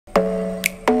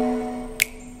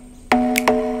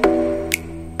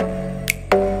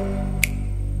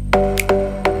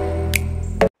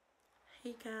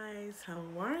How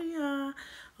are ya?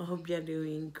 I hope you're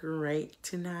doing great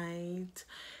tonight.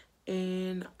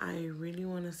 And I really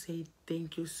want to say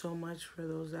thank you so much for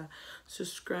those that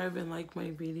subscribe and like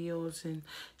my videos and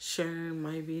sharing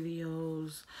my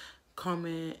videos,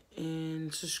 comment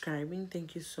and subscribing.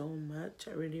 Thank you so much.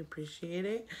 I really appreciate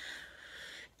it.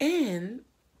 And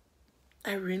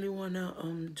I really want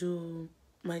to do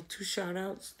my two shout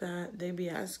outs that they be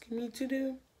asking me to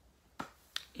do.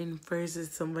 And first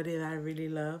is somebody that I really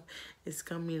love. It's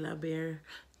Camila Bear.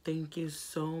 Thank you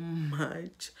so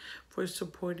much for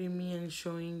supporting me and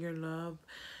showing your love.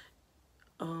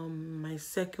 My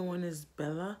second one is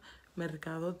Bella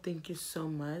Mercado. Thank you so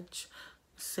much.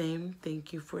 Same.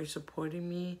 Thank you for supporting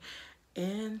me.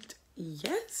 And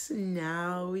yes,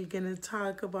 now we're gonna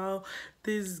talk about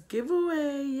this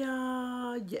giveaway,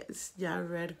 y'all. Yes, y'all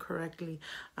read correctly.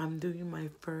 I'm doing my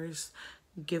first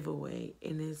giveaway,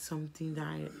 and it's something that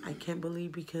I can't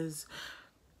believe because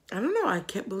I don't know, I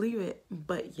can't believe it,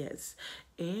 but yes.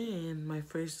 And my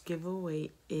first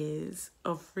giveaway is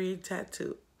a free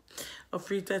tattoo. A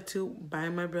free tattoo by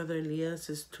my brother Elias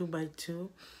is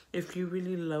 2x2. If you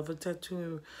really love a tattoo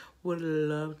and would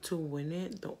love to win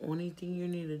it, the only thing you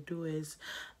need to do is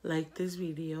like this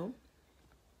video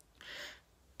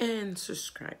and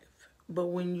subscribe. But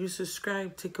when you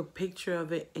subscribe, take a picture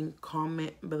of it and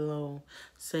comment below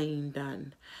saying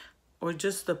done. Or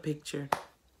just a picture.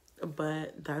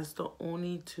 But that's the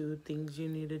only two things you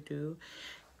need to do.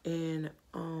 And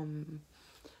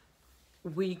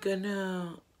we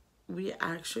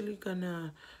actually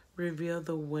gonna reveal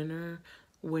the winner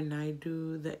when I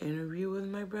do the interview with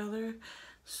my brother.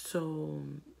 So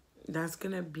that's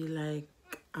gonna be like,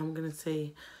 I'm gonna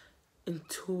say in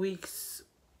 2 weeks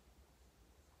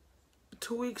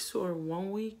or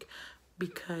 1 week,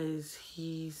 because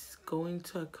he's going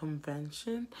to a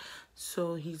convention.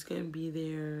 So he's gonna be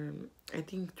there, I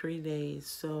think 3 days.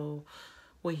 So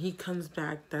when he comes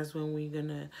back, that's when we're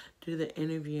gonna do the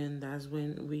interview, and that's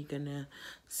when we're gonna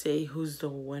say who's the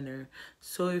winner.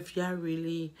 So if y'all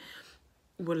really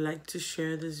would like to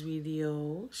share this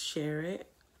video, share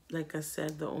it. Like I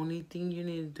said, the only thing you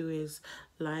need to do is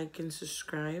like and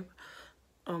subscribe,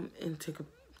 and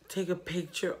take a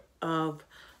picture of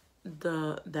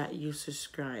that you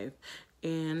subscribe.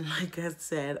 And like I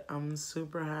said, I'm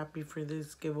super happy for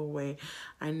this giveaway.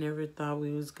 I never thought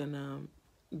we was gonna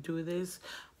do this,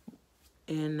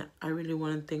 and I really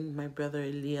want to thank my brother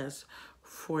Elias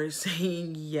for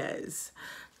saying yes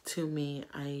to me.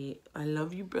 I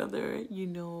love you, brother. You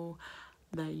know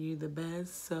that you're the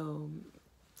best. So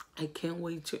I can't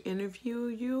wait to interview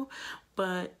you.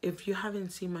 But if you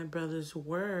haven't seen my brother's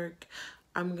work,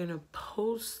 I'm gonna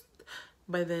post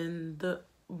by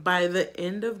the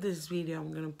end of this video.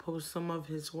 I'm gonna post some of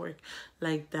his work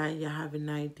like that. You have an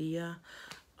idea.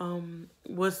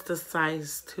 What's the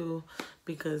size too?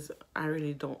 Because I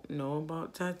really don't know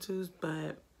about tattoos,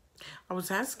 but I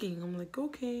was asking. I'm like,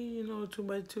 okay,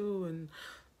 2x2, and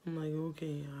I'm like,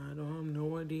 okay, I don't have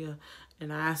no idea.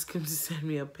 And I asked him to send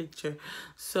me a picture.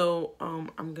 So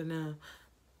I'm gonna,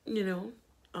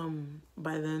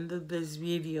 by the end of this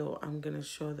video, I'm gonna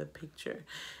show the picture.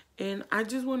 And I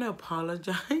just want to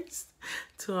apologize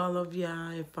to all of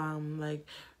y'all if I'm like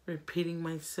repeating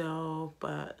myself,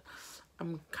 but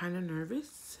I'm kind of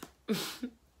nervous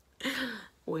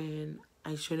when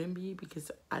I shouldn't be, because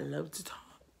I love to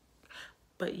talk.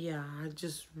 But yeah, I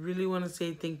just really want to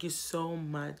say thank you so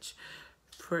much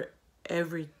for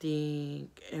everything.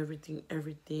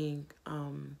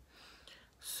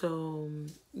 So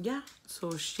yeah,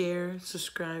 so share,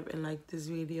 subscribe, and like this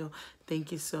video.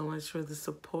 Thank you so much for the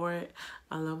support.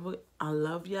 I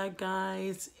love y'all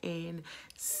guys, and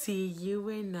see you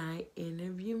when I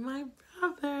interview my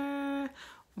brother.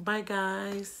 Bye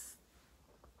guys.